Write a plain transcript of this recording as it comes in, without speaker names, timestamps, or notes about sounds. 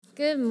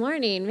Good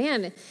morning,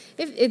 man.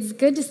 It's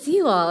good to see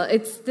you all.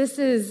 This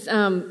is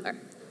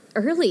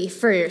early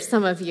for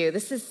some of you.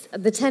 This is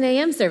the 10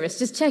 a.m. service.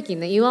 Just checking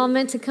that you all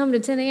meant to come to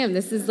 10 a.m.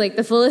 This is like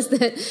the fullest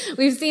that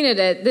we've seen it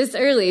at this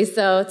early.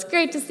 So it's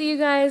great to see you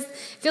guys.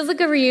 Feels like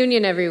a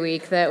reunion every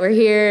week that we're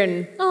here,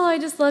 and I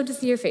just love to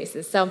see your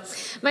faces. So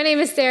my name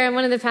is Sarah. I'm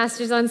one of the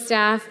pastors on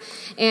staff,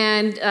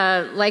 and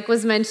like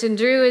was mentioned,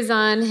 Drew is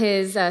on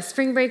his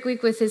spring break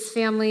week with his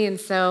family, and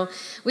so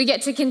we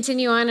get to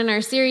continue on in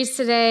our series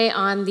today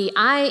on the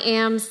I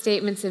am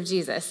statements of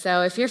Jesus.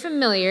 So if you're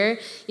familiar,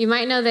 you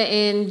might know that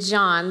in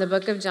John, the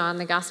book of John,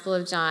 the Gospel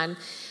of John,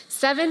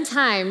 7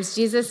 times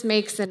Jesus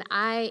makes an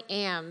I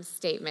am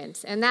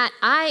statement. And that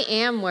I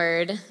am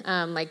word,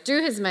 like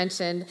Drew has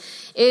mentioned,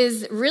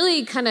 is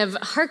really kind of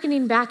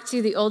hearkening back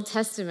to the Old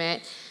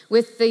Testament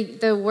with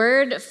the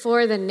word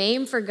for the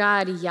name for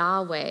God,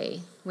 Yahweh,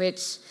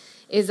 which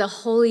is a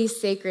holy,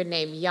 sacred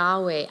name,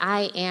 Yahweh,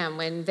 I am.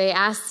 When they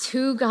asked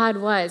who God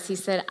was, he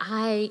said,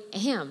 I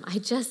am. I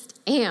just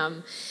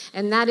am.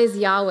 And that is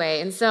Yahweh.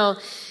 And so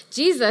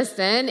Jesus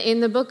then, in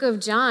the book of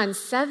John,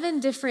 7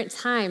 different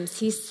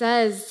times, he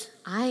says,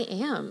 I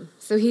am.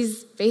 So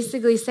he's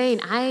basically saying,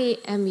 I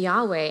am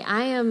Yahweh.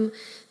 I am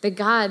the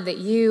God that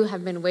you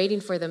have been waiting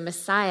for, the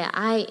Messiah.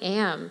 I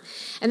am.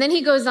 And then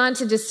he goes on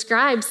to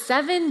describe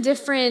 7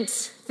 different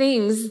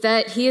things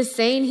that he is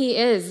saying he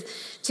is.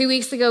 2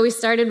 weeks ago, we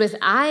started with,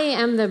 I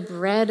am the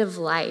bread of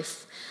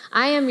life.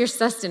 I am your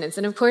sustenance.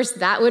 And of course,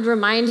 that would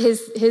remind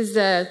his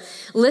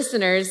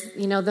listeners,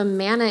 the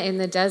manna in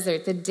the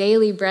desert, the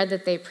daily bread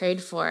that they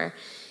prayed for.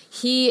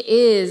 He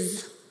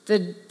is the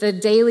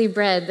daily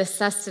bread, the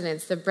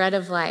sustenance, the bread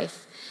of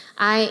life.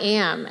 I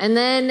am. And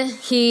then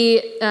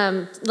he,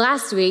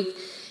 last week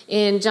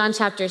in John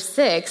chapter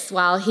 6,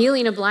 while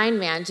healing a blind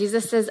man,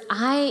 Jesus says,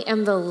 I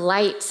am the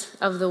light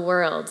of the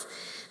world.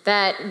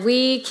 That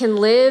we can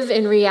live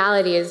in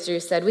reality, as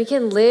Drew said. We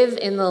can live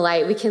in the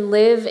light. We can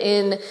live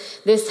in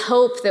this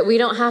hope that we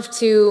don't have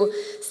to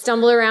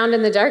stumble around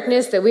in the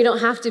darkness, that we don't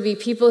have to be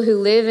people who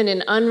live in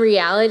an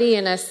unreality,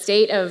 in a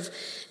state of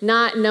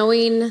not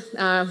knowing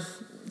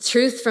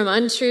truth from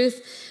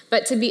untruth,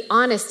 but to be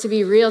honest, to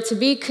be real, to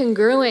be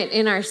congruent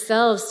in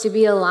ourselves, to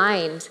be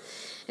aligned.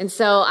 And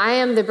so I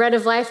am the bread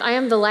of life. I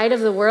am the light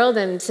of the world.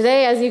 And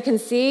today, as you can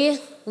see,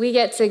 we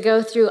get to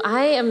go through,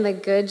 I am the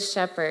good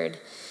shepherd.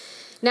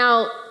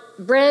 Now,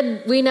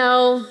 bread, we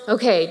know,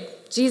 okay,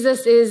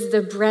 Jesus is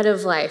the bread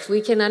of life.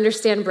 We can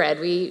understand bread.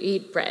 We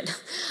eat bread.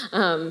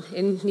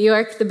 In New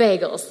York, the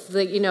bagels.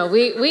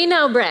 We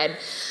know bread.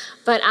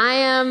 But I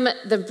am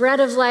the bread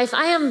of life.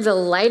 I am the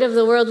light of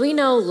the world. We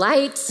know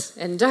light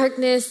and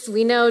darkness.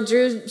 We know,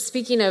 Drew,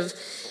 speaking of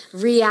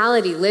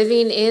reality,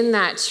 living in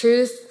that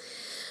truth.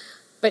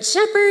 But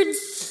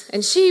shepherds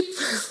and sheep,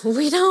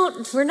 we're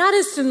not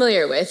as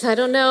familiar with. I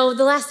don't know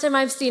the last time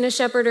I've seen a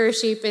shepherd or a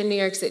sheep in New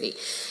York City.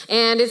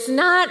 And it's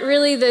not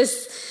really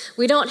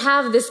we don't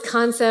have this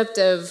concept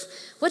of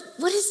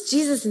what is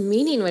Jesus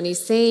meaning when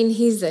he's saying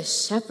he's a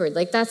shepherd?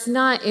 Like, that's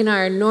not in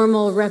our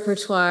normal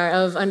repertoire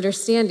of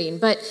understanding.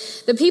 But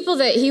the people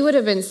that he would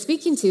have been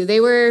speaking to, they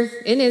were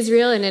in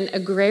Israel in an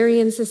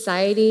agrarian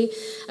society,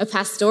 a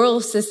pastoral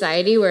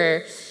society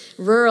where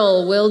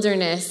rural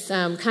wilderness,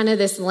 kind of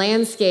this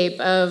landscape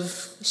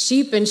of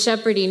sheep and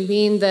shepherding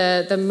being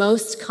the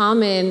most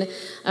common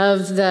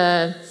of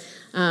the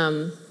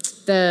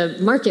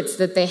markets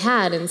that they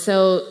had. And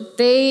so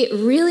they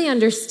really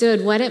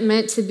understood what it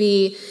meant to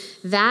be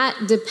that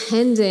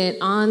dependent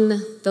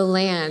on the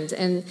land.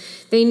 And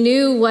they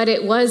knew what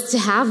it was to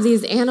have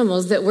these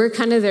animals that were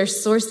kind of their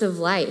source of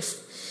life.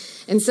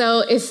 And so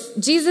if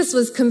Jesus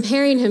was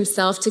comparing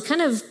himself to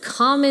kind of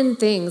common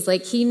things,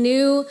 like he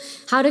knew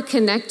how to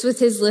connect with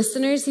his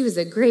listeners, he was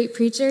a great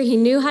preacher, he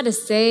knew how to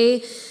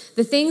say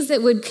the things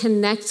that would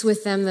connect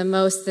with them the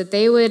most, that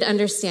they would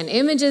understand,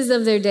 images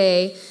of their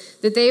day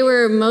that they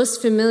were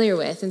most familiar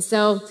with. And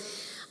so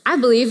I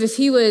believe if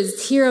he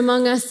was here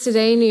among us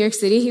today in New York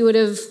City, he would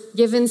have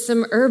given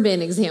some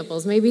urban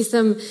examples, maybe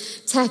some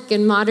tech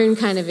and modern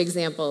kind of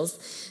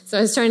examples. So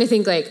I was trying to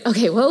think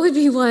okay, what would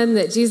be one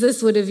that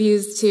Jesus would have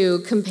used to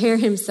compare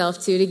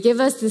himself to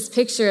give us this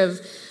picture of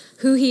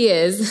who he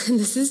is? And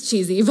this is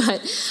cheesy,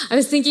 but I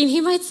was thinking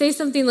he might say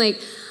something like,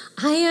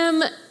 I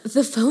am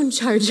the phone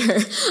charger.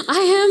 I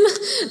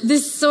am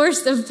this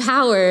source of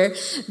power,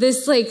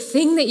 this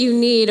thing that you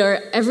need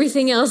or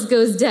everything else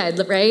goes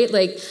dead, right?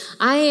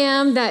 I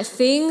am that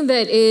thing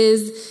that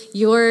is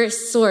your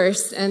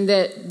source and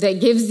that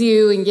gives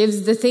you and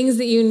gives the things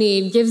that you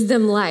need, gives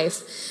them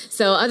life.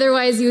 So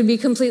otherwise you would be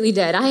completely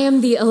dead. I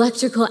am the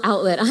electrical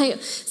outlet.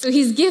 So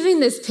he's giving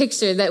this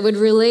picture that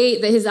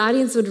his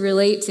audience would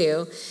relate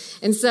to.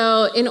 And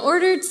so in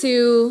order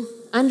to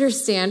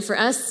understand for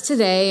us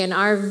today in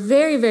our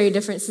very, very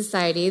different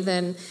society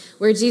than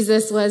where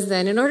Jesus was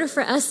then, in order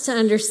for us to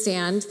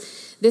understand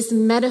this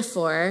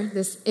metaphor,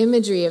 this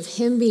imagery of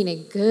him being a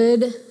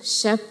good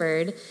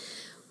shepherd,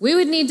 we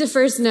would need to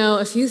first know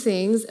a few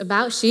things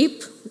about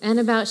sheep and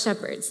about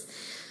shepherds.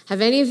 Have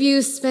any of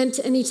you spent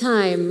any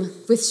time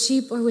with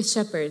sheep or with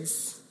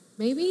shepherds?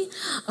 maybe?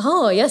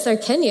 Oh, yes, our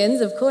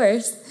Kenyans, of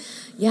course.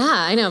 Yeah,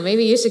 I know.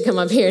 Maybe you should come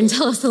up here and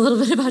tell us a little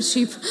bit about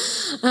sheep.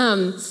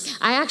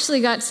 I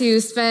actually got to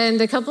spend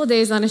a couple of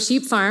days on a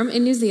sheep farm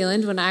in New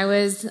Zealand when I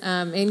was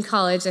in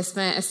college. I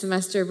spent a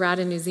semester abroad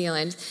in New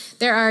Zealand.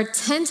 There are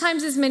 10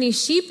 times as many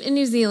sheep in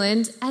New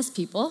Zealand as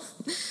people.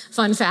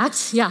 Fun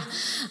fact, yeah.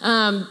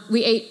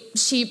 We ate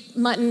sheep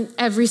mutton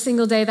every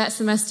single day that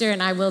semester,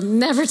 and I will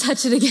never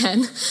touch it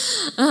again.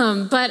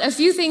 But a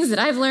few things that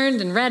I've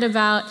learned and read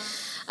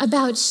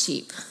about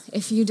sheep,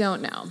 if you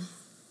don't know.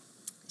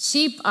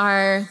 Sheep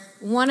are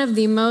one of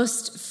the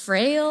most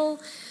frail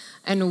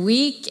and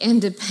weak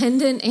and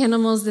dependent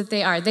animals that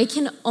they are. They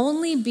can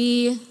only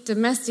be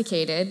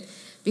domesticated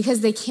because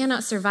they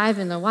cannot survive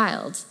in the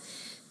wild.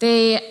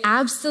 They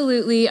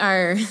absolutely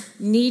are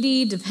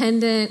needy,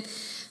 dependent.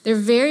 They're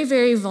very,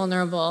 very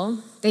vulnerable.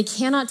 They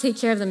cannot take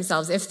care of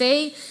themselves. If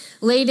they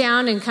lay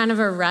down in kind of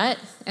a rut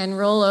and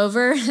roll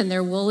over and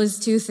their wool is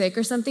too thick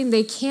or something,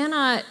 they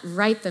cannot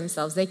right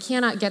themselves. They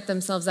cannot get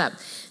themselves up.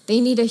 They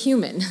need a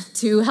human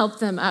to help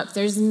them up.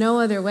 There's no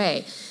other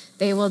way.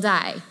 They will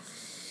die.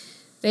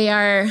 They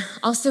are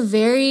also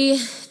very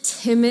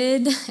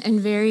timid and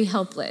very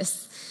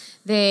helpless.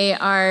 They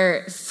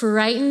are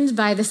frightened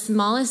by the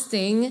smallest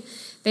thing.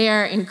 They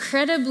are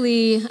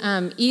incredibly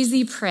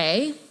easy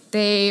prey.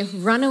 They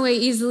run away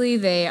easily.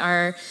 They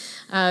are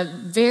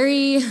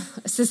very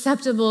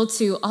susceptible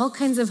to all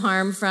kinds of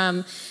harm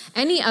from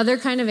any other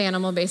kind of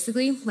animal,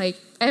 basically, like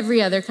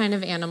every other kind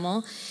of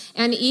animal.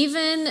 And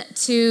even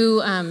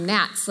to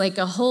gnats, like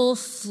a whole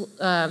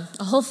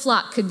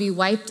flock could be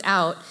wiped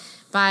out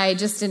by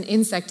just an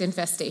insect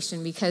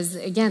infestation because,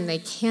 again, they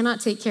cannot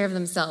take care of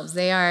themselves.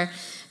 They are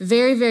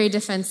very, very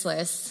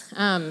defenseless.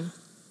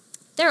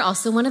 They're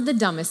also one of the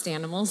dumbest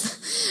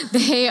animals.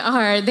 They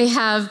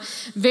have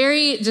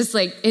very just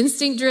like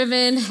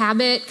instinct-driven,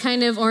 habit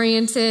kind of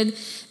oriented.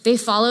 They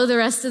follow the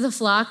rest of the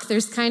flock.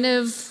 There's kind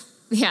of,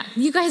 yeah,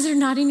 you guys are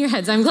nodding your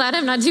heads. I'm glad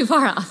I'm not too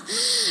far off.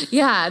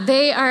 Yeah,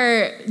 they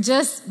are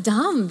just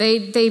dumb.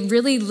 They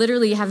really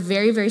literally have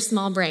very, very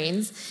small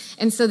brains.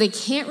 And so they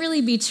can't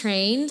really be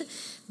trained.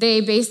 They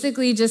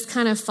basically just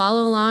kind of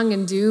follow along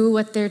and do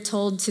what they're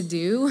told to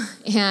do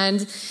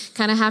and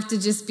kind of have to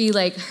just be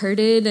like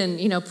herded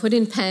and, put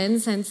in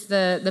pens, hence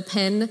the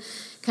pen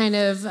kind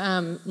of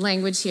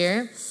language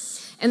here.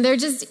 And they're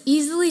just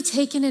easily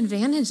taken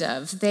advantage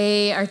of.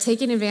 They are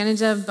taken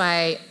advantage of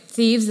by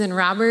thieves and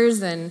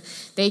robbers, and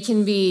they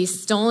can be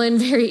stolen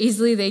very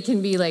easily. They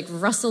can be like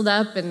rustled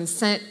up and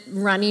sent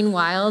running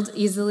wild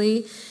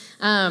easily.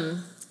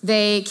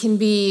 They can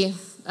be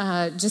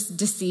just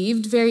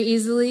deceived very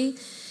easily.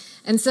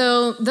 And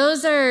so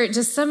those are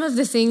just some of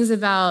the things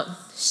about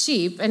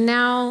sheep. And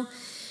now,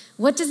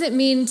 what does it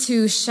mean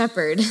to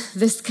shepherd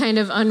this kind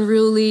of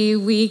unruly,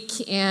 weak,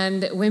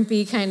 and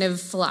wimpy kind of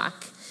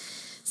flock?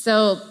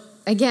 So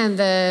again,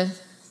 the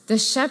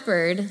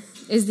shepherd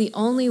is the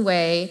only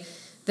way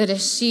that a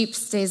sheep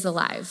stays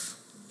alive.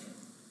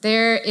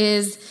 There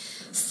is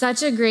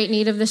such a great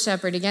need of the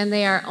shepherd. Again,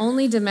 they are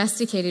only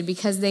domesticated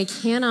because they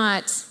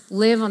cannot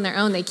live on their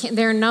own.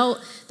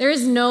 There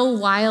is no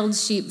wild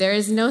sheep. There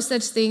is no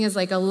such thing as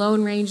like a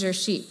lone ranger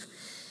sheep.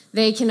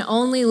 They can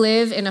only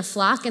live in a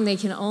flock, and they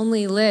can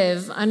only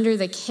live under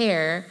the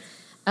care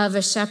of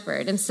a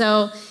shepherd. And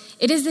so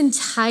it is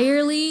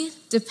entirely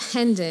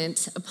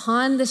dependent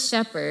upon the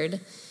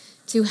shepherd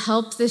to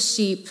help the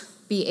sheep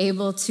be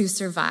able to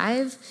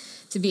survive,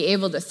 to be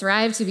able to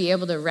thrive, to be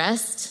able to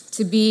rest,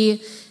 to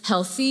be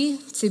healthy,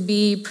 to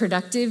be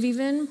productive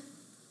even.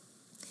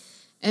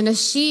 And a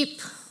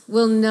sheep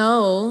will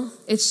know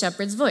its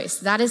shepherd's voice.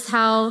 That is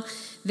how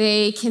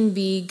they can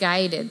be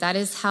guided. That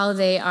is how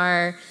they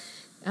are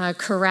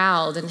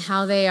corralled and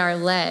how they are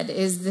led,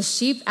 is the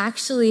sheep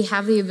actually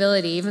have the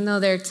ability, even though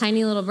they're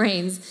tiny little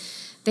brains,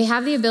 they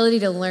have the ability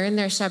to learn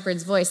their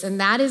shepherd's voice. And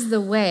that is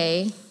the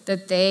way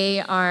that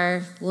they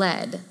are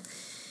led.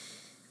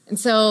 And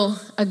so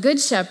a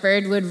good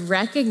shepherd would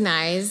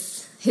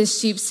recognize his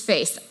sheep's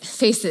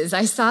faces.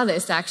 I saw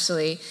this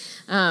actually,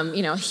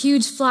 a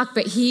huge flock,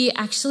 but he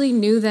actually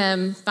knew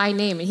them by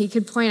name, and he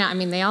could point out,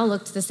 they all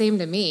looked the same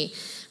to me,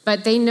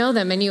 but they know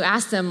them. And you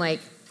ask them, like,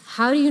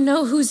 how do you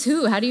know who's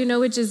who? How do you know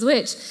which is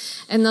which?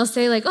 And they'll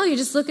say, like, oh, you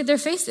just look at their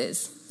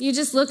faces. You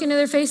just look into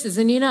their faces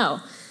and you know.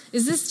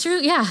 Is this true?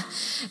 Yeah.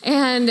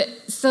 And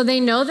so they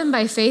know them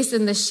by face,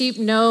 and the sheep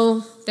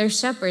know their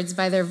shepherds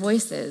by their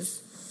voices.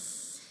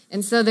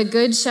 And so the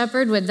good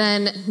shepherd would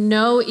then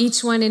know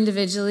each one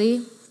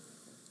individually.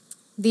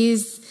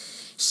 These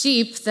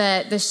sheep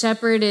that the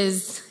shepherd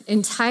is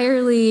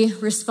entirely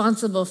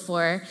responsible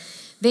for,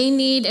 they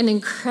need an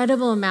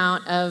incredible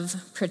amount of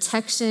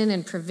protection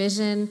and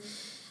provision.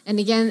 And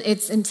again,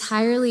 it's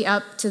entirely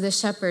up to the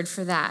shepherd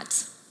for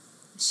that.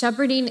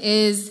 Shepherding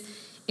is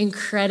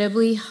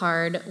incredibly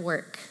hard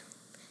work.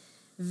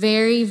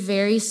 Very,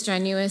 very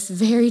strenuous,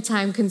 very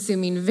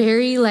time-consuming,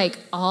 very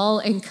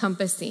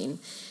all-encompassing.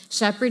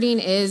 Shepherding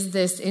is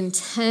this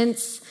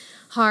intense,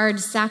 hard,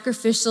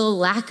 sacrificial,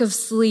 lack of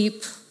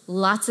sleep,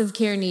 lots of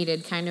care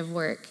needed kind of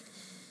work.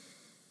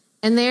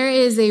 And there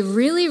is a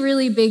really,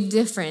 really big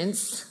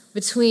difference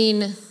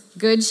between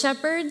good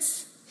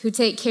shepherds who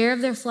take care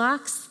of their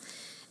flocks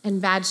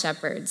and bad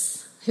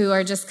shepherds who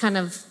are just kind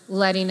of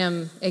letting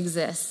them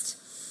exist.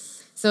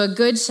 So a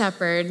good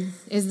shepherd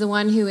is the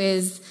one who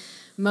is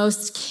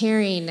most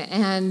caring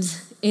and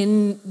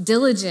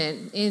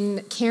diligent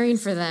in caring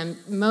for them,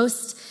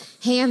 most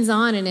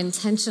hands-on and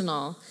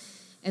intentional,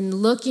 and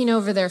looking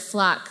over their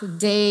flock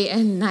day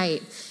and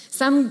night.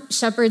 Some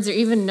shepherds are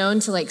even known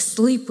to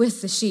sleep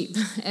with the sheep,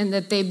 and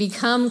that they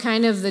become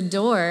kind of the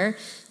door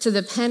to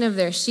the pen of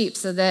their sheep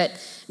so that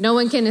no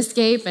one can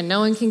escape and no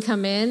one can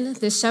come in.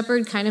 This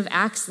shepherd kind of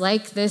acts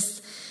like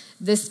this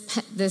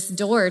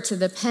door to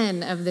the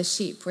pen of the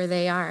sheep where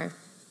they are.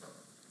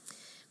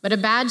 But a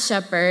bad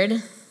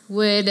shepherd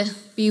would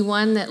be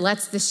one that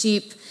lets the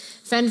sheep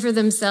fend for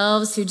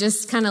themselves, who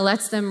just kind of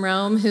lets them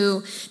roam,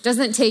 who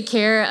doesn't take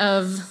care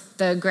of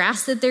the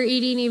grass that they're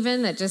eating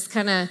even, that just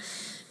kind of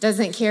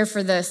doesn't care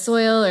for the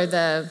soil or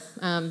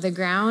the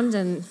ground.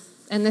 And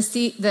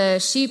the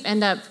sheep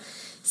end up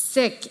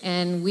sick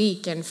and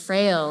weak and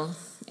frail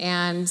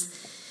and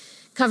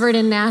covered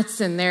in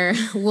gnats, and their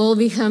wool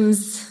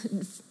becomes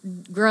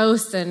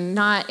gross and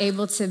not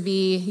able to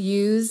be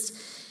used.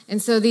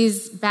 And so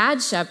these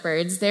bad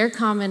shepherds, they're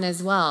common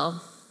as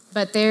well,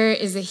 but there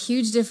is a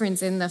huge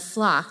difference in the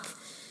flock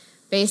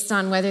based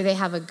on whether they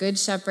have a good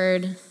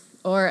shepherd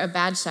or a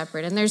bad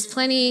shepherd. And there's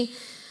plenty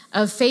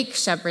of fake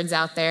shepherds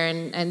out there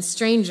and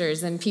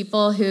strangers and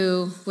people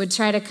who would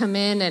try to come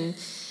in and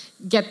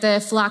get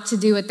the flock to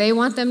do what they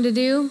want them to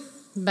do,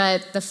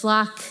 but the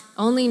flock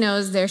only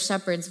knows their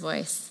shepherd's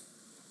voice.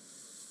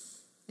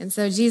 And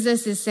so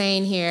Jesus is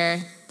saying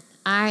here,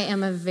 I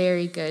am a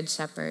very good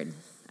shepherd.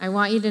 I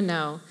want you to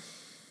know,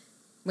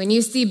 when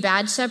you see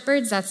bad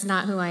shepherds, that's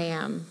not who I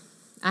am.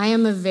 I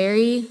am a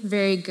very,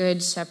 very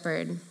good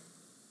shepherd.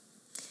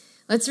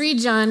 Let's read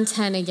John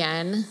 10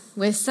 again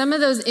with some of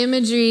those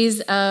imageries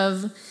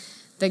of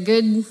the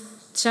good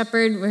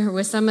shepherd,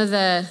 with some of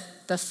the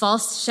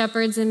false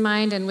shepherds in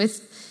mind, and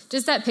with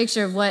just that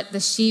picture of what the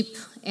sheep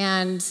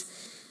and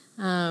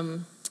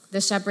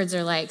the shepherds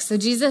are like. So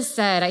Jesus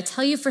said, I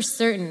tell you for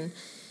certain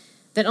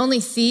that only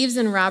thieves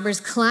and robbers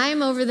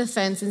climb over the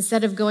fence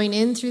instead of going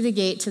in through the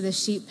gate to the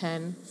sheep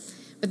pen.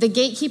 But the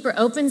gatekeeper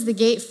opens the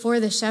gate for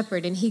the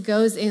shepherd, and he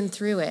goes in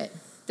through it.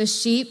 The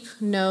sheep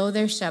know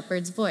their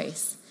shepherd's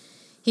voice.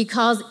 He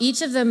calls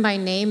each of them by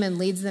name and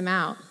leads them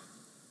out.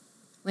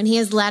 When he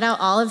has led out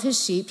all of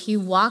his sheep, he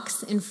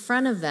walks in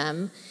front of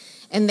them,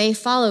 and they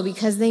follow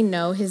because they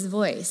know his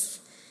voice.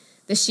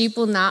 The sheep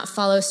will not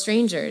follow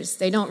strangers.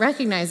 They don't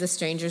recognize a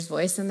stranger's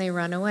voice, and they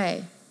run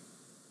away.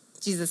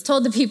 Jesus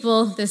told the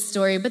people this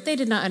story, but they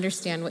did not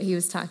understand what he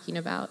was talking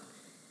about.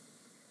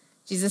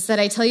 Jesus said,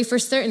 I tell you for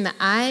certain that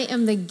I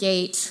am the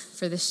gate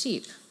for the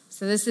sheep.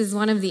 So this is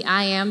one of the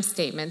I am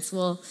statements.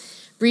 We'll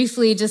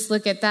briefly just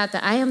look at that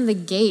I am the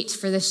gate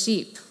for the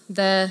sheep,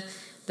 the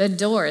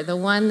door, the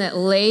one that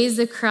lays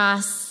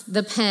across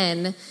the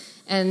pen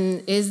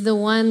and is the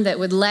one that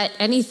would let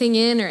anything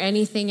in or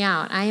anything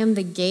out. I am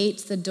the gate,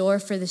 the door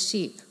for the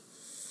sheep.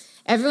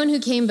 Everyone who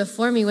came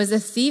before me was a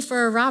thief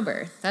or a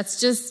robber. That's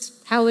just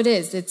how it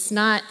is.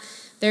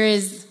 There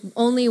is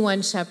only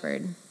one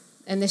shepherd,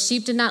 and the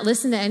sheep did not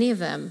listen to any of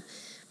them.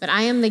 But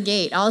I am the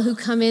gate. All who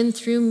come in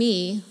through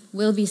me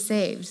will be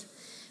saved.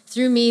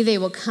 Through me they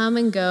will come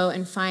and go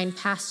and find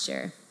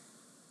pasture.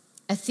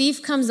 A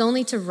thief comes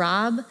only to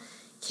rob,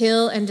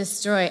 kill, and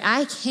destroy.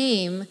 I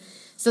came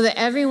so that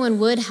everyone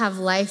would have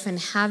life and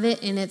have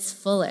it in its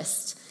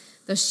fullest.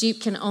 Those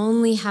sheep can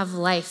only have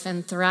life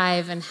and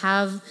thrive and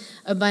have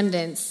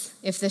abundance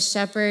if the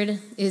shepherd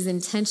is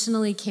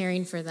intentionally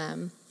caring for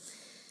them.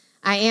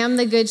 I am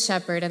the good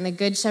shepherd, and the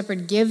good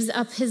shepherd gives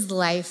up his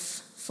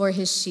life for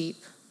his sheep.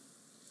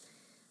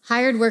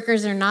 Hired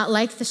workers are not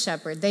like the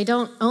shepherd. They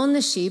don't own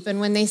the sheep, and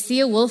when they see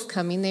a wolf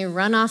coming, they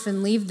run off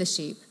and leave the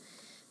sheep.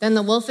 Then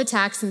the wolf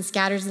attacks and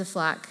scatters the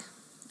flock.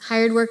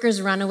 Hired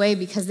workers run away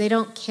because they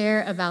don't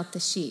care about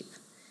the sheep.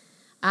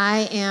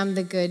 I am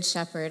the good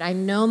shepherd. I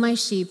know my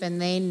sheep,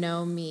 and they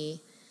know me.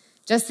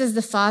 Just as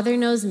the Father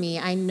knows me,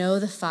 I know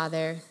the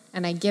Father,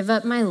 and I give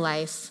up my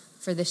life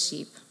for the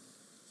sheep.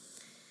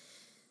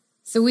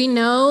 So we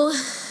know,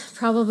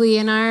 probably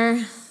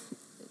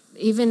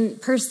even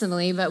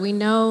personally, but we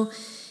know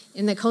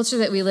in the culture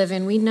that we live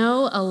in, we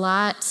know a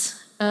lot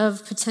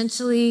of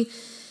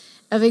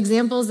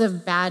examples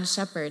of bad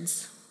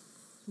shepherds.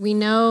 We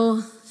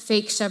know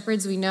fake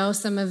shepherds. We know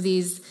some of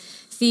these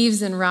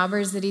thieves and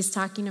robbers that he's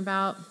talking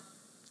about,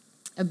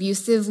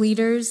 abusive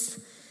leaders,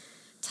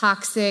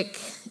 toxic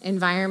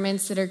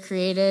environments that are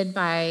created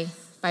by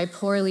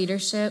poor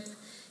leadership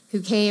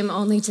who came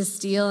only to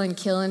steal and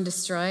kill and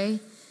destroy.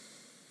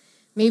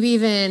 Maybe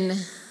even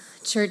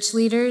church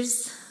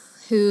leaders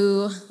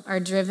who are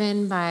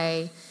driven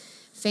by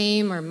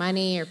fame or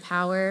money or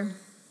power,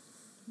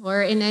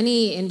 or in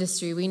any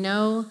industry. We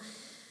know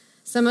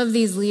some of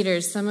these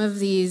leaders, some of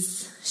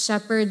these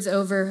shepherds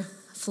over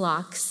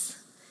flocks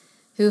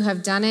who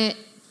have done it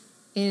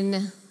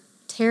in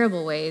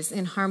terrible ways,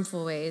 in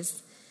harmful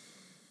ways.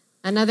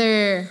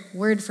 Another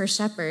word for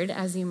shepherd,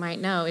 as you might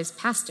know, is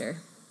pastor.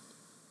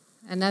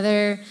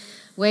 Another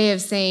way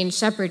of saying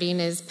shepherding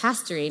is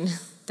pastoring,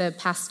 the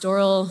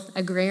pastoral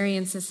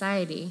agrarian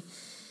society.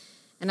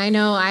 And I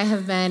know I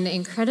have been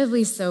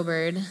incredibly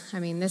sobered. I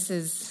mean, this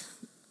is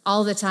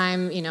all the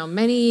time,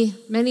 many,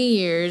 many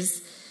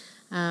years.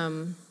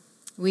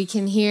 We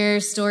can hear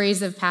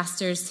stories of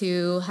pastors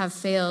who have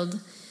failed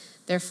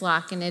their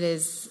flock, and it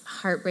is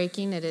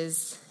heartbreaking. It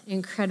is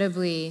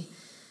incredibly,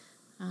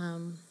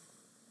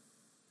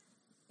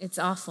 it's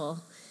awful.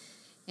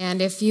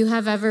 And if you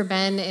have ever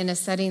been in a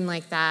setting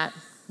like that,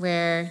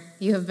 where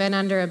you have been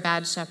under a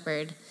bad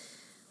shepherd,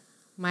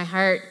 my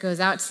heart goes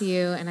out to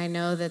you, and I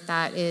know that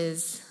that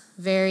is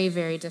very,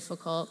 very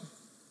difficult.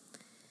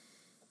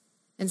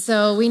 And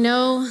so we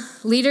know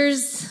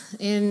leaders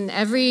in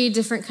every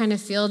different kind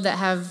of field that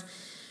have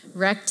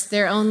wrecked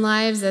their own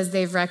lives as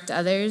they've wrecked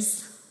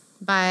others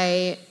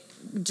by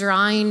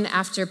drawing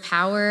after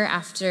power,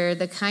 after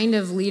the kind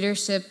of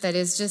leadership that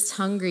is just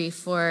hungry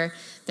for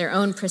their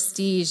own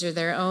prestige or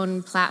their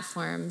own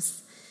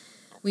platforms.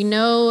 We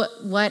know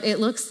what it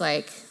looks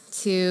like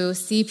to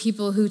see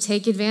people who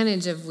take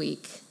advantage of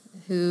weak,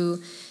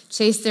 who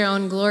chase their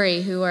own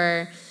glory, who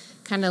are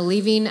kind of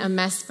leaving a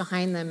mess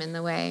behind them in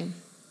the way.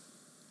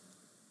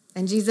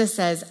 And Jesus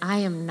says, I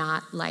am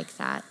not like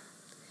that.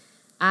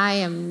 I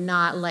am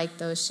not like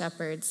those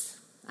shepherds.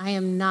 I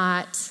am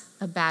not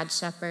a bad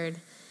shepherd.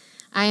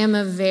 I am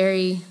a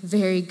very,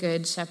 very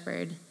good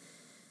shepherd.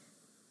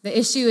 The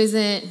issue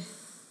isn't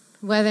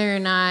whether or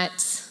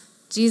not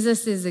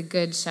Jesus is a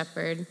good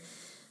shepherd,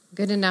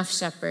 good enough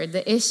shepherd.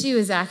 The issue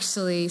is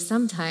actually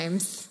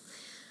sometimes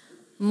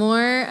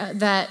more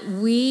that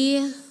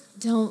we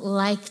don't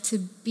like to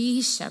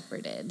be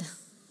shepherded.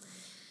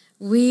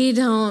 We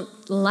don't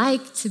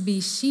like to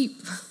be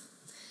sheep.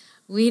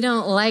 We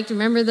don't like,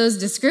 remember those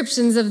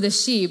descriptions of the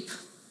sheep?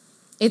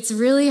 It's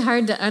really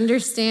hard to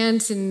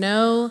understand, to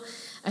know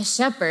a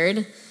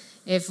shepherd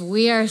if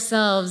we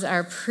ourselves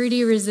are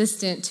pretty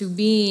resistant to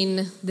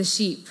being the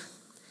sheep.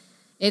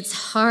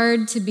 It's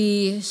hard to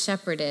be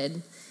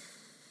shepherded.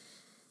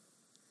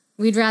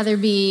 We'd rather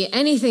be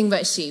anything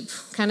but sheep,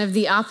 kind of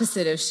the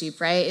opposite of sheep,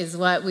 right, is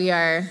what we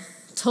are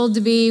told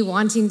to be,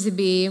 wanting to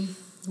be.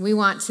 We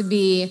want to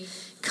be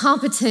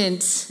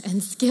competent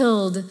and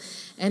skilled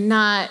and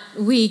not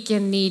weak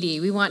and needy.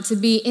 We want to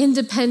be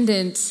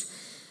independent,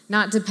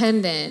 not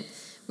dependent.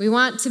 We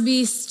want to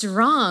be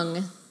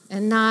strong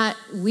and not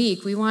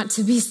weak. We want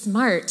to be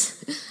smart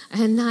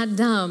and not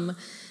dumb.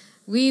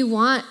 We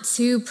want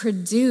to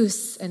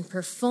produce and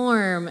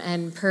perform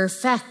and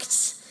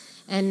perfect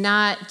and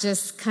not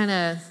just kind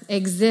of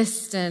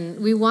exist. And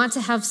we want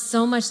to have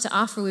so much to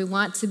offer. We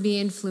want to be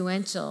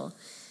influential.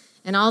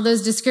 And all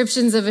those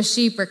descriptions of a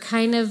sheep are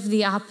kind of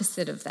the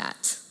opposite of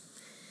that.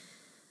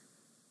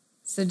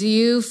 So do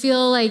you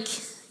feel like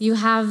you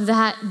have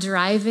that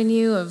drive in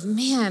you of,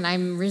 man,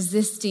 I'm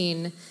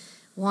resisting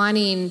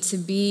wanting to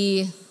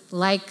be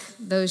like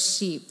those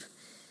sheep,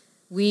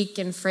 weak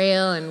and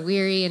frail and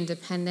weary and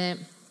dependent?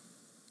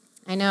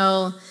 I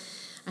know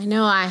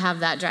I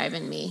have that drive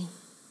in me,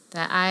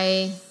 that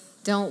I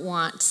don't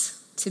want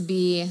to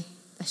be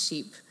a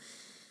sheep.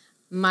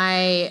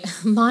 My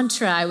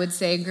mantra, I would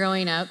say,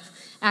 growing up,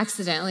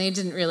 accidentally, I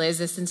didn't realize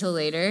this until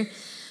later,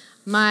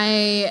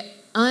 my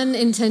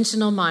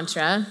unintentional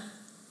mantra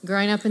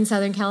growing up in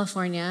Southern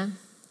California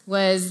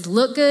was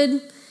look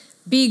good,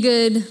 be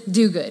good,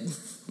 do good.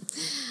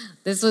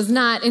 This was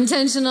not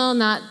intentional,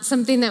 not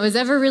something that was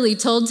ever really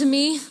told to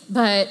me,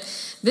 but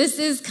this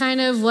is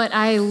kind of what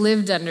I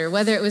lived under,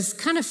 whether it was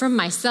kind of from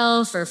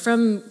myself or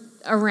from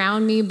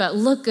around me, but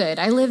look good.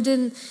 I lived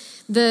in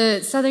the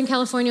Southern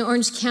California,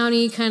 Orange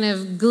County kind of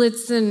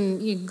glitz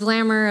and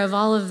glamour of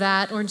all of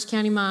that, Orange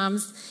County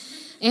moms.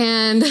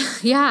 And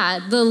yeah,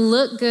 the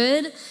look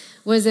good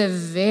was a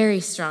very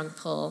strong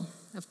pull.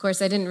 Of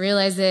course, I didn't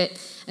realize it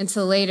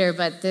until later,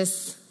 but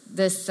this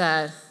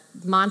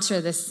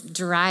mantra, this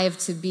drive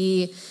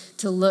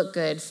to look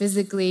good,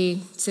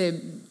 physically, to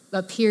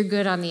appear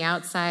good on the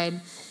outside,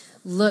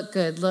 look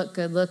good, look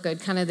good, look good,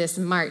 kind of this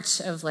march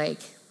of like,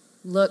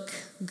 look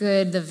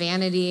good, the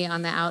vanity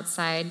on the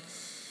outside,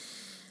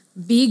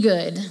 be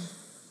good.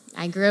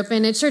 I grew up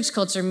in a church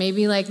culture,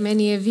 maybe like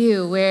many of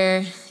you,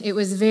 where it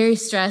was very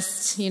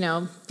stressed,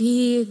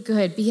 be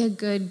good, be a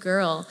good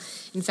girl.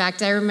 In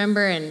fact, I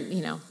remember,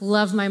 and,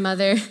 love my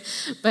mother,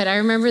 but I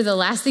remember the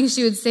last thing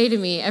she would say to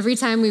me every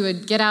time we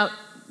would get out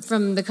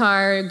from the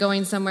car,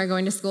 going somewhere,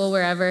 going to school,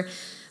 wherever,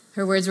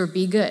 her words were,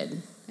 be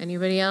good.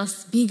 Anybody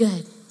else? Be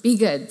good, be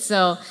good.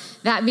 So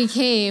that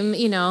became,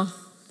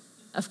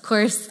 of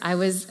course, I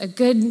was a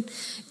good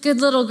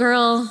little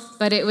girl,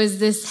 but it was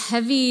this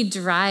heavy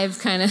drive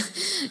kind of,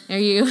 are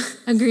you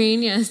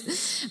agreeing?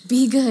 Yes.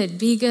 Be good,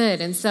 be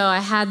good. And so I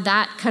had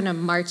that kind of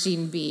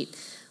marching beat.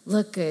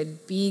 Look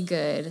good, be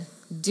good,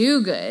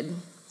 do good,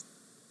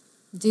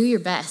 do your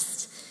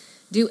best,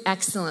 do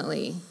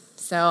excellently.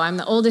 So I'm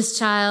the oldest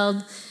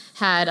child,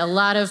 had a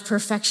lot of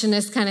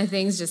perfectionist kind of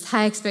things, just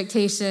high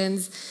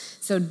expectations.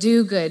 So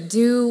do good,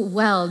 do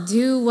well,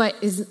 do what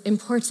is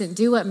important,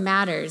 do what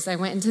matters. I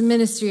went into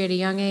ministry at a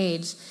young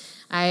age.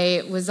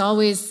 I was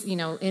always,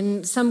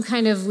 in some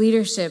kind of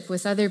leadership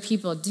with other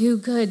people. Do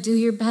good, do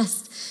your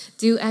best,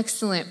 do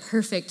excellent,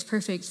 perfect,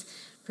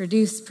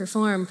 produce,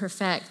 perform,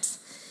 perfect.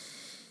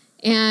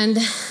 And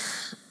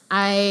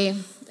I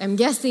am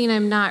guessing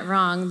I'm not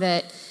wrong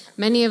that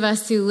many of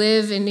us who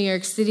live in New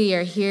York City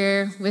are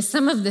here with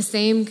some of the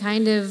same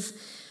kind of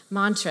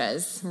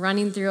mantras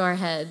running through our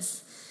heads.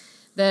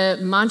 The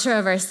mantra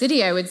of our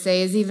city, I would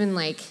say, is even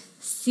like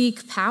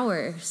seek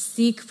power,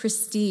 seek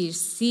prestige,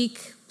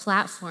 seek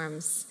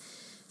platforms,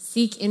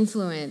 seek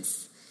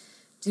influence.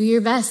 Do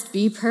your best,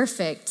 be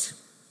perfect.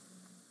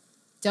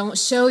 Don't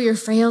show your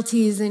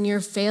frailties and your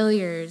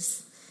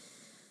failures.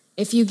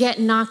 If you get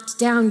knocked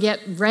down,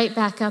 get right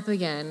back up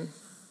again.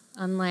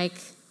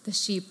 Unlike the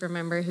sheep,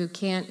 remember, who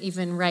can't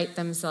even right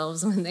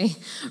themselves when they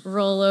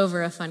roll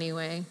over a funny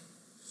way.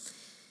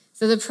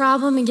 So the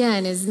problem,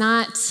 again, is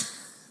not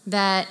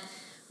that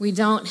we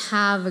don't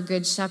have a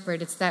good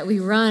shepherd. It's that we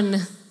run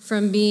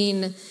from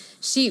being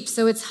sheep.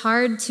 So it's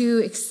hard to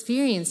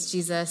experience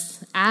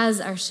Jesus as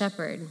our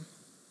shepherd.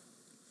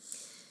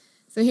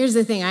 So here's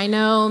the thing. I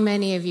know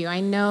many of you. I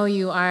know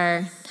you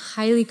are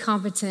highly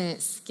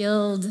competent,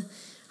 skilled,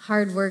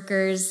 hard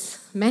workers.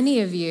 Many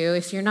of you,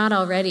 if you're not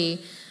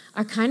already,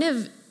 are kind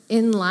of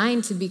in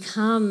line to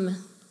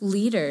become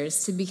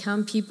leaders, to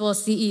become people,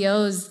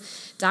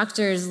 CEOs,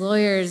 doctors,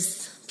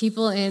 lawyers,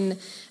 people in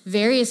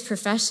various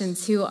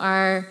professions who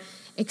are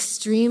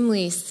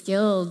extremely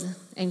skilled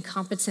and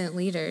competent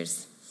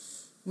leaders.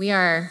 We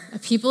are a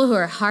people who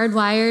are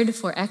hardwired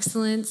for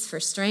excellence, for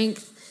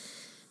strength,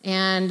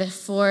 and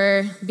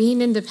for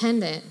being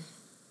independent.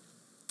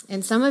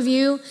 And some of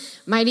you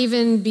might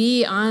even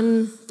be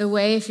on the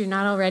way, if you're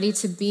not already,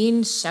 to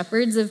being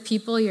shepherds of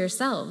people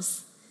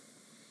yourselves.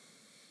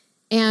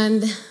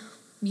 And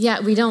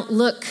yet we don't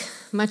look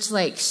much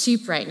like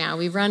sheep right now.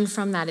 We run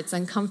from that. It's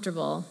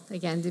uncomfortable,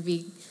 again, to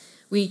be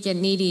weak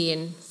and needy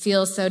and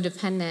feel so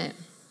dependent.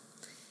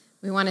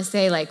 We want to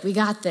say, we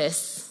got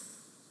this.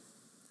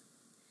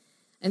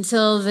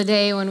 Until the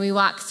day when we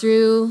walk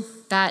through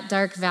that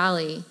dark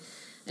valley,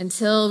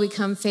 until we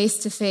come face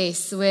to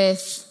face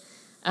with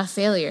a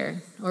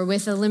failure or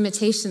with a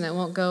limitation that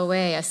won't go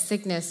away, a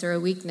sickness or a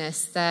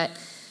weakness that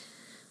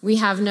we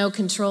have no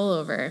control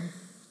over.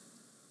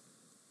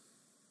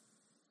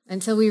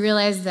 Until we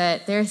realize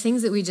that there are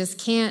things that we just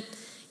can't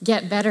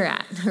get better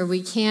at or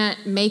we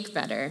can't make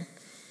better.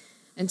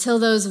 Until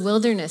those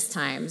wilderness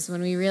times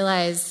when we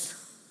realize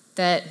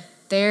that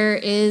there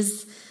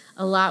is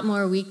a lot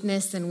more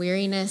weakness and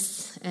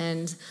weariness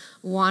and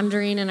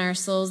wandering in our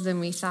souls than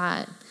we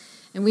thought.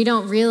 And we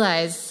don't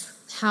realize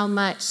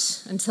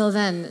until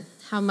then,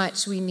 how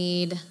much we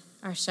need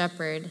our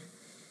shepherd.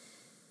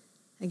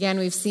 Again,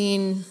 we've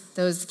seen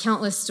those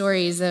countless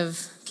stories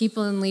of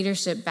people in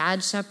leadership,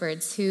 bad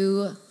shepherds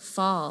who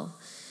fall,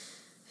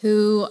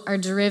 who are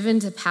driven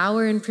to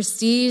power and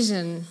prestige,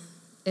 and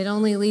it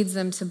only leads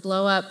them to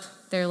blow up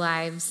their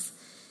lives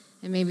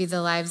and maybe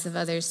the lives of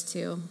others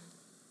too.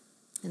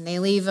 And they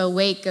leave a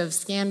wake of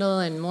scandal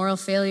and moral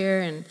failure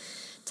and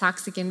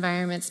toxic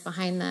environments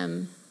behind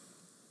them.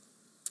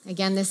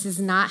 Again, this is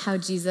not how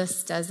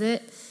Jesus does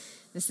it.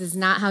 This is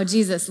not how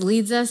Jesus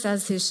leads us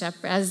as his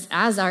shepherd,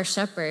 as our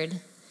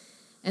shepherd.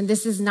 And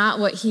this is not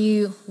what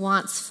he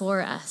wants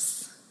for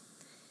us.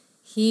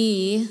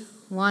 He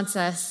wants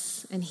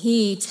us, and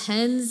he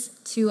tends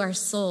to our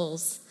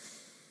souls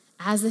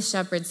as a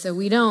shepherd so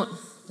we don't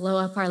blow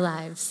up our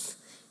lives.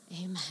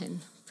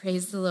 Amen.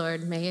 Praise the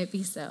Lord. May it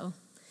be so.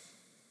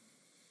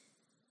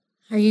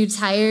 Are you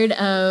tired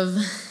of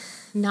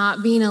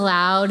not being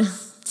allowed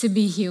to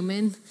be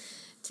human,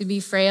 to be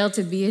frail,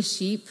 to be a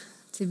sheep,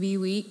 to be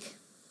weak?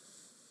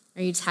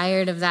 Are you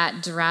tired of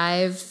that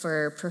drive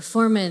for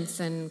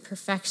performance and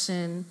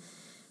perfection,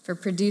 for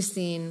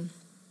producing?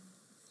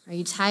 Are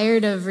you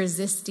tired of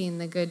resisting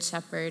the Good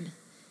Shepherd?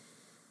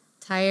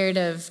 Tired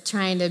of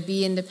trying to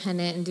be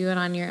independent and do it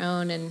on your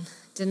own and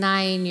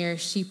denying your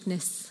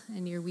sheepness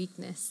and your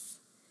weakness?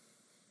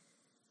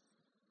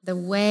 The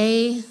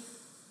way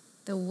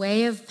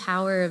of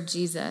power of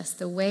Jesus,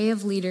 the way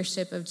of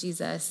leadership of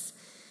Jesus,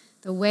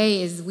 the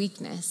way is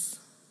weakness.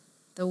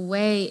 The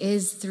way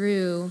is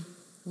through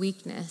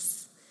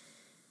weakness.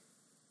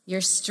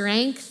 Your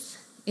strength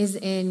is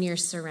in your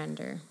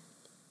surrender.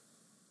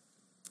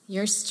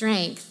 Your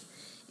strength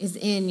is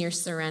in your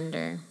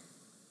surrender.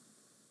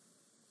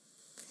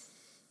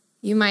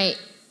 You might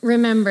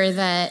remember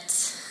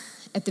that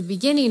at the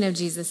beginning of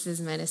Jesus'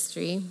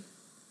 ministry,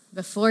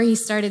 before he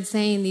started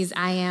saying these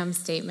I am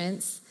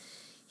statements,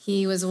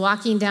 he was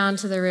walking down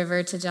to the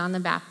river to John the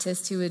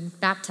Baptist, who would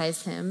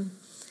baptize him.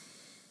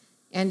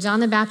 And John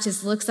the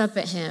Baptist looks up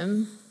at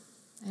him,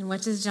 and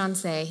what does John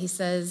say? He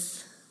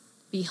says,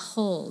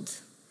 "Behold,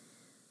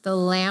 the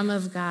Lamb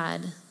of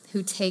God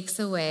who takes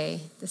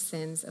away the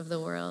sins of the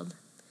world."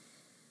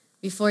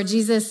 Before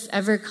Jesus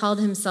ever called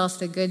himself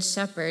the Good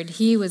Shepherd,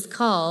 he was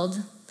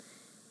called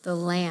the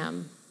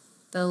Lamb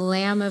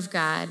of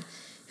God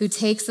who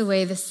takes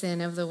away the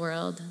sin of the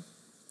world.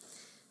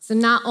 So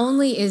not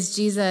only is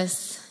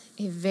Jesus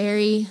a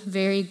very,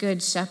 very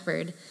good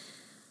shepherd,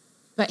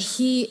 but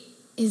he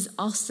is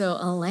also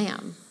a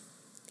lamb.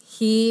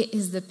 He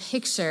is the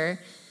picture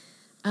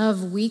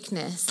of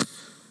weakness,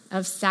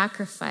 of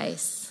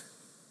sacrifice,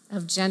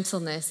 of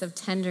gentleness, of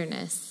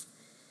tenderness.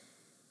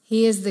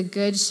 He is the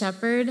good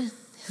shepherd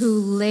who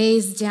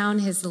lays down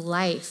his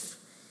life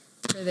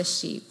for the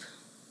sheep,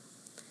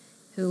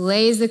 who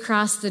lays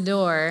across the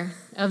door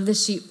of the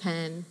sheep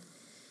pen.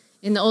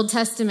 In the Old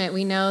Testament,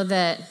 we know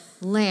that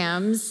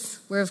lambs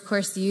were, of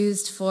course,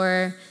 used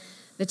for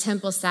the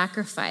temple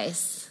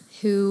sacrifice,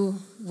 who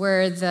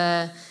were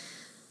the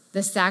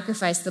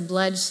sacrifice, the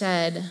blood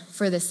shed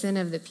for the sin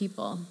of the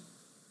people.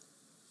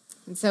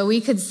 And so we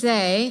could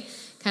say,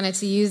 kind of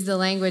to use the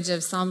language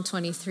of Psalm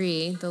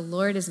 23, the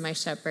Lord is my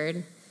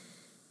shepherd.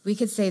 We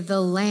could say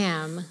the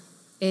Lamb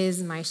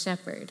is my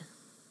shepherd.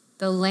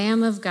 The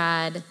Lamb of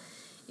God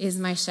is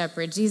my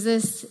shepherd.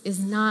 Jesus is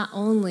not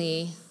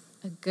only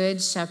a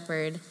good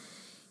shepherd,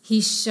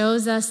 he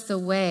shows us the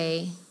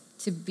way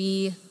to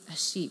be a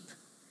sheep.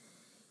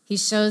 He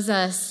shows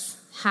us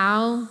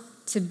how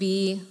to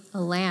be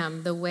a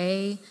lamb, the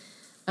way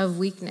of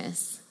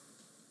weakness.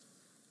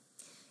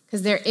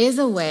 Because there is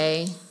a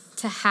way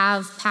to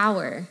have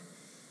power,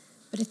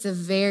 but it's a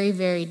very,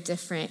 very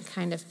different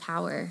kind of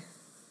power.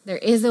 There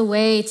is a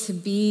way to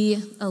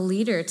be a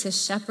leader, to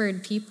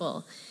shepherd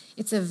people.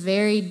 It's a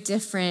very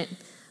different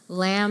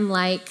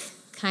lamb-like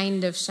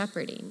kind of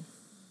shepherding.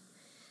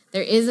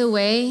 There is a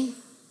way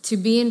to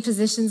be in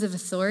positions of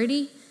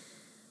authority,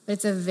 but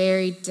it's a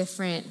very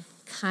different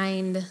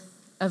kind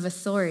of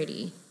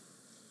authority.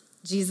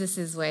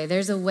 Jesus' way.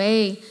 There's a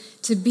way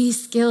to be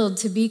skilled,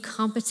 to be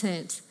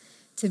competent,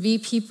 to be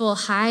people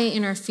high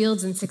in our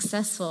fields and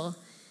successful,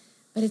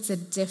 but it's a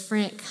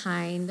different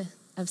kind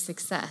of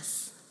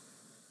success.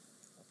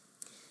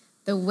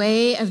 The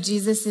way of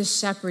Jesus'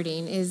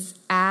 shepherding is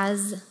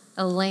as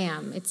a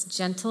lamb. It's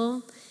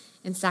gentle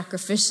and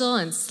sacrificial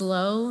and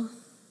slow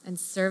and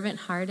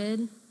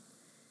servant-hearted.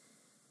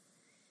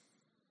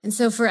 And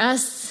so for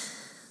us,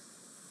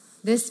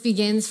 this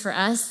begins for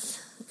us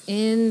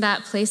in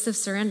that place of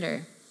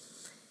surrender,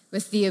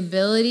 with the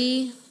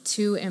ability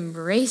to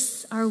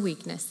embrace our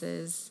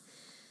weaknesses,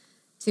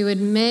 to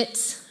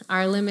admit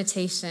our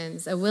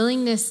limitations, a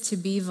willingness to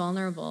be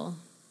vulnerable,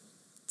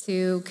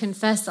 to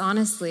confess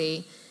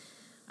honestly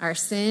our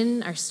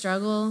sin, our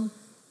struggle,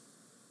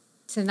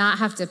 to not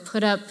have to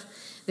put up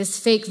this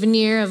fake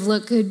veneer of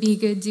look good, be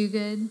good, do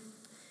good,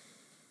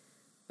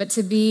 but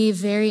to be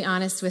very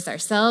honest with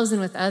ourselves and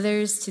with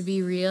others, to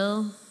be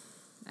real.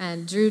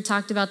 And Drew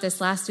talked about this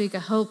last week,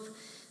 that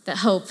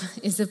hope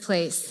is a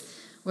place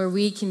where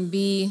we can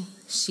be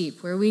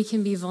sheep, where we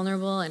can be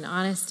vulnerable and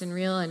honest and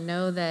real and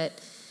know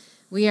that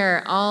we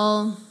are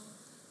all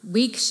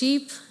weak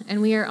sheep,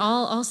 and we are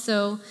all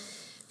also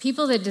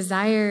people that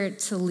desire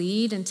to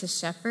lead and to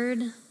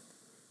shepherd,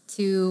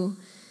 to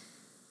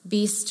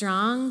be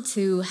strong,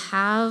 to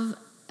have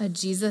a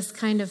Jesus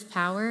kind of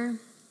power.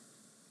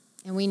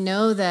 And we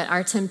know that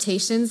our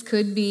temptations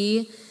could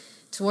be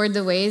toward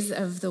the ways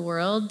of the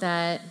world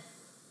that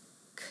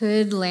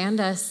could land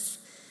us,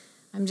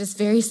 I'm just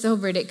very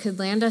sobered, it could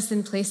land us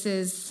in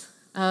places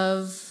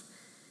of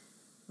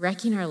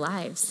wrecking our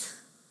lives.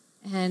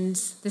 And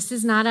this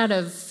is not out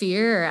of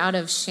fear or out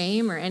of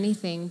shame or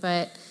anything,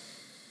 but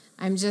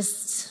I'm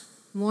just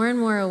more and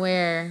more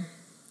aware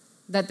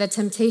that the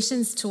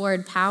temptations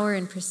toward power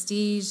and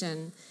prestige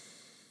and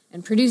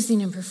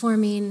producing and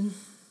performing,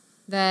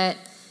 that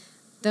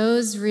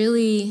those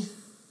really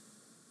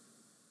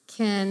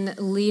can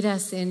lead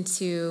us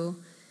into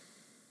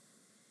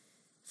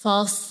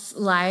false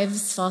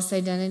lives, false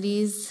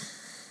identities,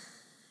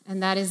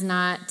 and that is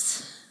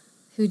not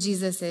who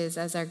Jesus is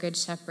as our good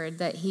shepherd,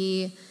 that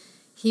he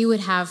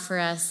would have for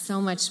us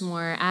so much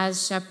more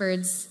as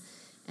shepherds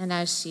and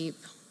as sheep.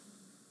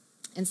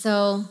 And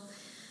so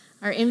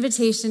our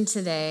invitation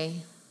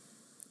today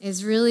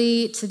is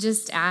really to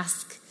just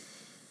ask,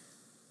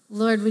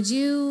 Lord, would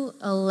you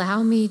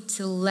allow me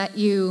to let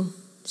you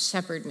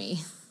shepherd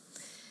me?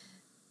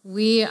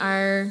 We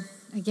are,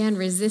 again,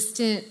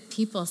 resistant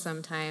people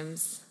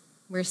sometimes.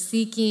 We're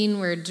seeking,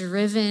 we're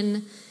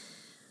driven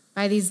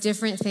by these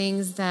different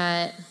things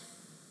that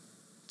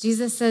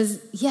Jesus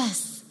says,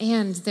 yes,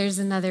 and there's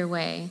another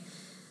way.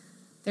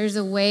 There's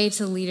a way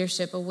to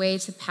leadership, a way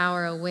to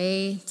power, a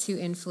way to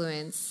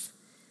influence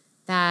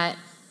that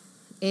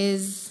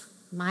is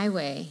my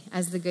way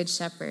as the Good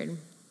Shepherd.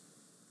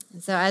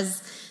 And so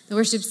as the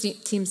worship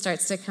team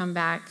starts to come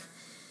back,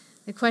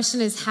 the question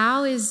is,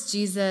 how is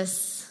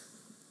Jesus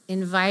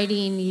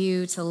inviting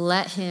you to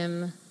let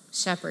him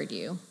shepherd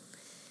you?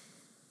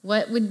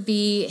 What would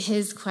be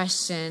his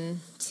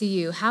question to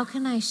you? How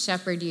can I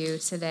shepherd you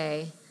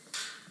today?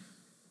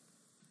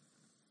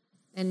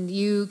 And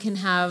you can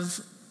have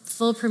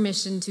full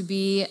permission to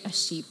be a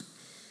sheep,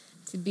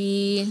 to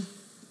be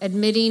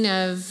admitting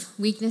of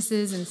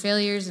weaknesses and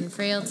failures and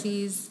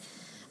frailties,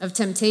 of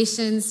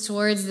temptations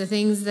towards the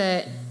things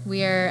that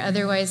we are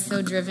otherwise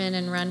so driven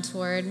and run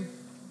toward.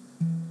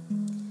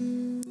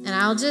 And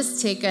I'll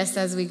just take us,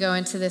 as we go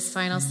into this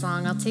final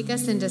song, I'll take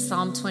us into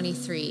Psalm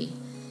 23.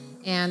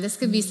 And this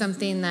could be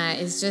something that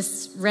is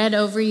just read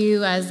over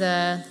you as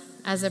a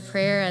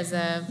prayer, as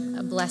a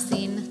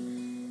blessing.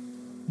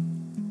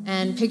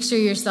 And picture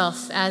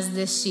yourself as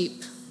this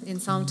sheep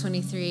in Psalm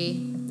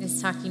 23 is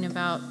talking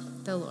about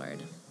the Lord.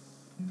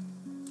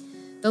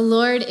 The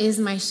Lord is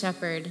my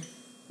shepherd.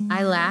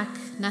 I lack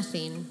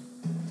nothing.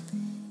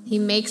 He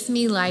makes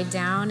me lie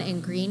down in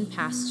green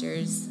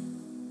pastures.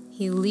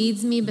 He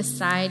leads me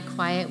beside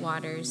quiet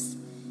waters.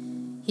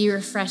 He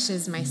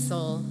refreshes my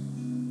soul.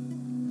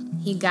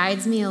 He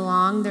guides me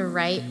along the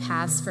right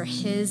paths for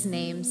his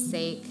name's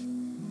sake.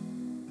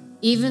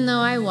 Even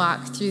though I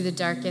walk through the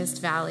darkest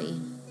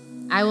valley,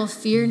 I will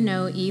fear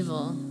no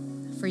evil,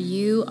 for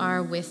you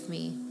are with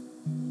me.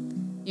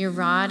 Your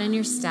rod and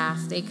your staff,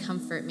 they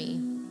comfort me.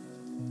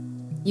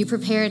 You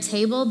prepare a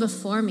table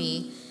before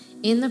me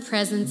in the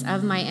presence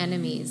of my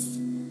enemies.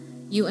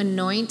 You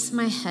anoint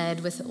my head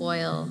with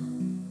oil.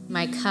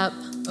 My cup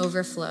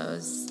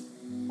overflows.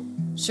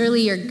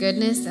 Surely your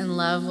goodness and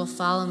love will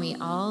follow me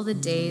all the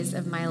days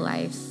of my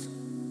life,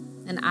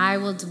 and I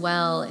will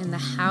dwell in the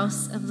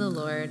house of the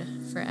Lord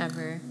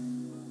forever.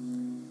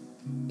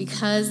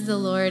 Because the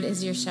Lord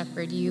is your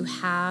shepherd, you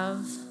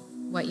have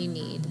what you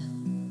need.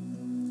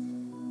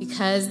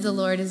 Because the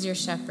Lord is your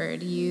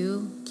shepherd,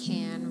 you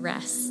can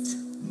rest.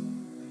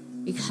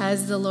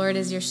 Because the Lord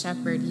is your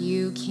shepherd,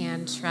 you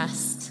can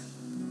trust.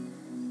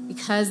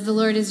 Because the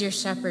Lord is your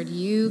shepherd,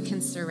 you can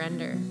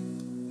surrender.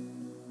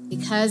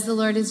 Because the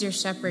Lord is your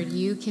shepherd,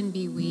 you can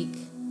be weak.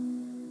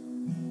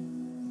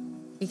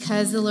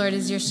 Because the Lord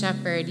is your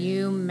shepherd,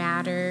 you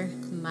matter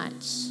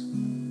much.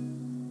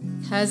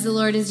 Because the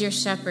Lord is your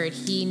shepherd,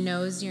 he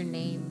knows your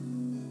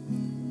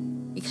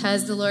name.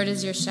 Because the Lord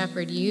is your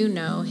shepherd, you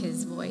know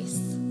his voice.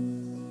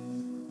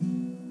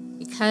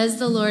 Because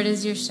the Lord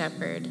is your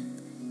shepherd,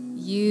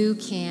 you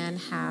can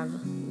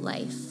have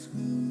life.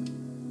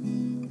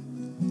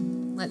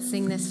 Let's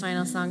sing this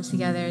final song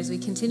together as we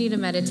continue to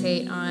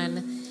meditate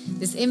on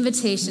this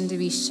invitation to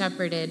be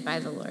shepherded by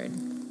the Lord.